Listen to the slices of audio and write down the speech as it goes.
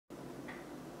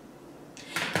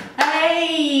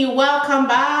welcome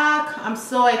back. I'm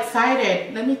so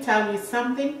excited. Let me tell you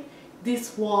something.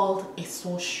 This world is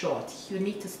so short. You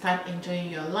need to start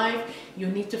enjoying your life. You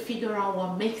need to figure out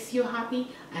what makes you happy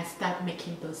and start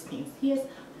making those things. Yes,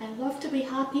 I love to be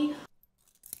happy.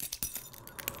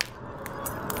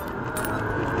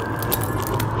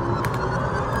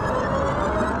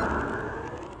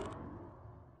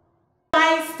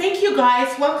 Thank you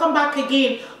guys. Welcome back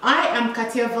again. I am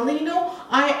Katia Valino.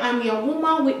 I am your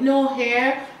woman with no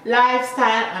hair,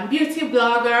 lifestyle and beauty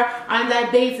blogger, and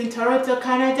I'm based in Toronto,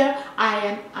 Canada.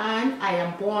 I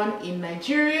am born in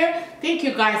Nigeria. Thank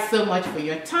you guys so much for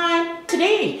your time.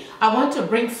 Today, I want to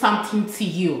bring something to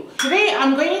you. Today,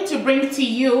 I'm going to bring to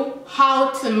you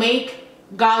how to make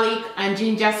garlic and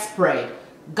ginger spread.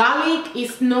 Garlic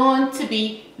is known to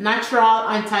be natural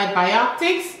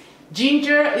antibiotics.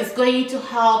 Ginger is going to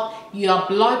help your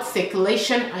blood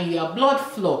circulation and your blood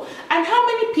flow. And how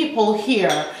many people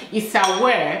here is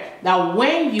aware that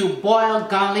when you boil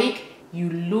garlic, you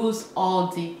lose all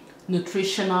the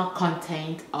nutritional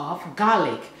content of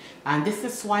garlic? And this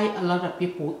is why a lot of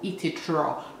people eat it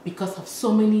raw because of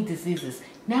so many diseases.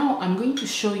 Now I'm going to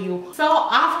show you. So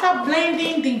after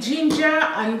blending the ginger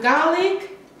and garlic,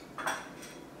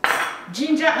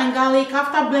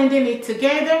 after blending it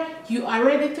together, you are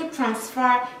ready to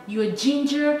transfer your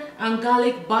ginger and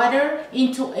garlic butter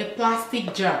into a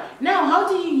plastic jar. Now, how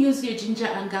do you use your ginger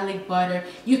and garlic butter?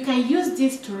 You can use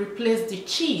this to replace the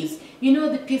cheese. You know,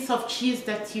 the piece of cheese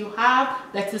that you have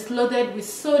that is loaded with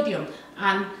sodium.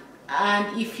 And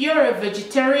if you're a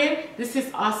vegetarian, this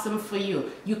is awesome for you.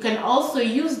 You can also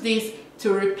use this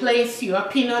to replace your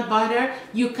peanut butter.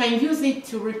 You can use it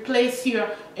to replace your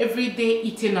everyday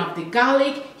eating of the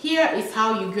garlic. Here is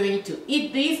how you're going to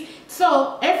eat this.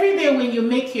 So every day when you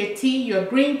make your tea, your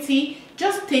green tea,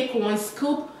 just take 1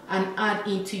 scoop and add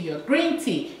into your green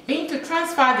tea. I'm going to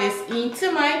transfer this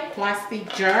into my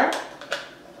plastic jar.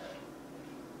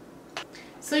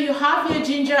 So you have your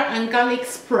ginger and garlic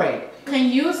spread. You can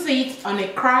use it on a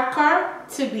cracker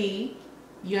to be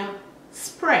your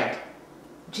spread.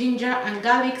 Ginger and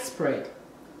garlic spread.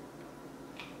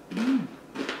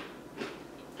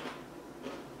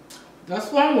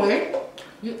 That's one way.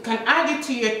 You can add it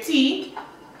to your tea.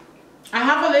 I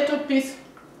have a little piece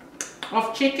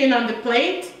of chicken on the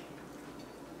plate.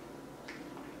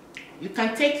 You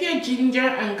can take your ginger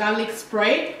and garlic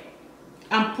spread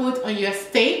and put on your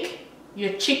steak,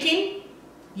 your chicken,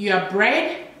 your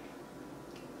bread,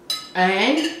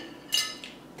 and it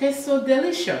tastes so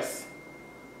delicious.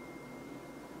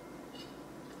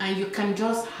 And you can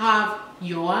just have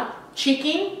your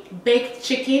chicken, baked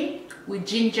chicken with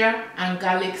ginger and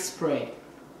garlic spread.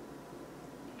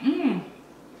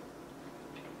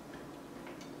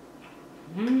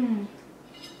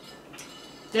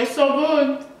 They're so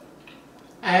good.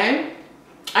 And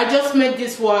I just made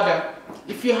this water.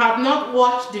 If you have not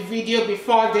watched the video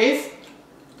before this,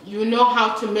 you know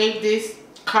how to make this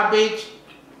cabbage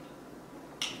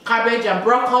and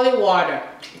broccoli water.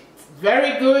 It's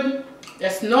very good.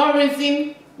 There's no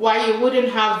reason why you wouldn't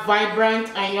have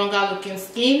vibrant and younger looking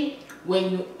skin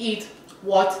when you eat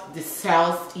what the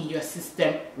cells in your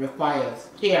system requires.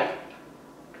 Here.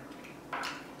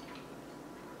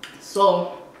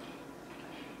 So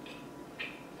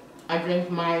I drink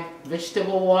my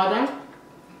vegetable water.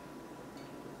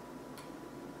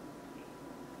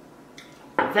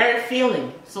 Very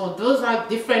filling. So those are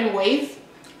different ways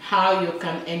how you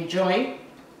can enjoy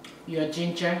your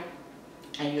ginger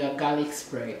and your garlic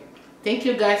spread. Thank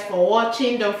you guys for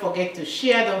watching. Don't forget to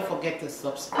share. Don't forget to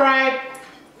subscribe.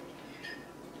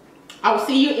 I will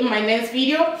see you in my next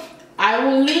video. I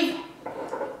will leave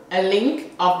a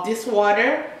link of this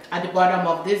water at the bottom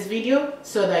of this video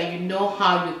so that you know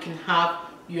how you can have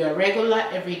your regular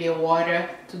everyday water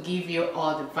to give you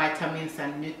all the vitamins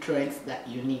and nutrients that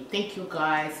you need. Thank you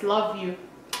guys. Love you.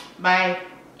 Bye.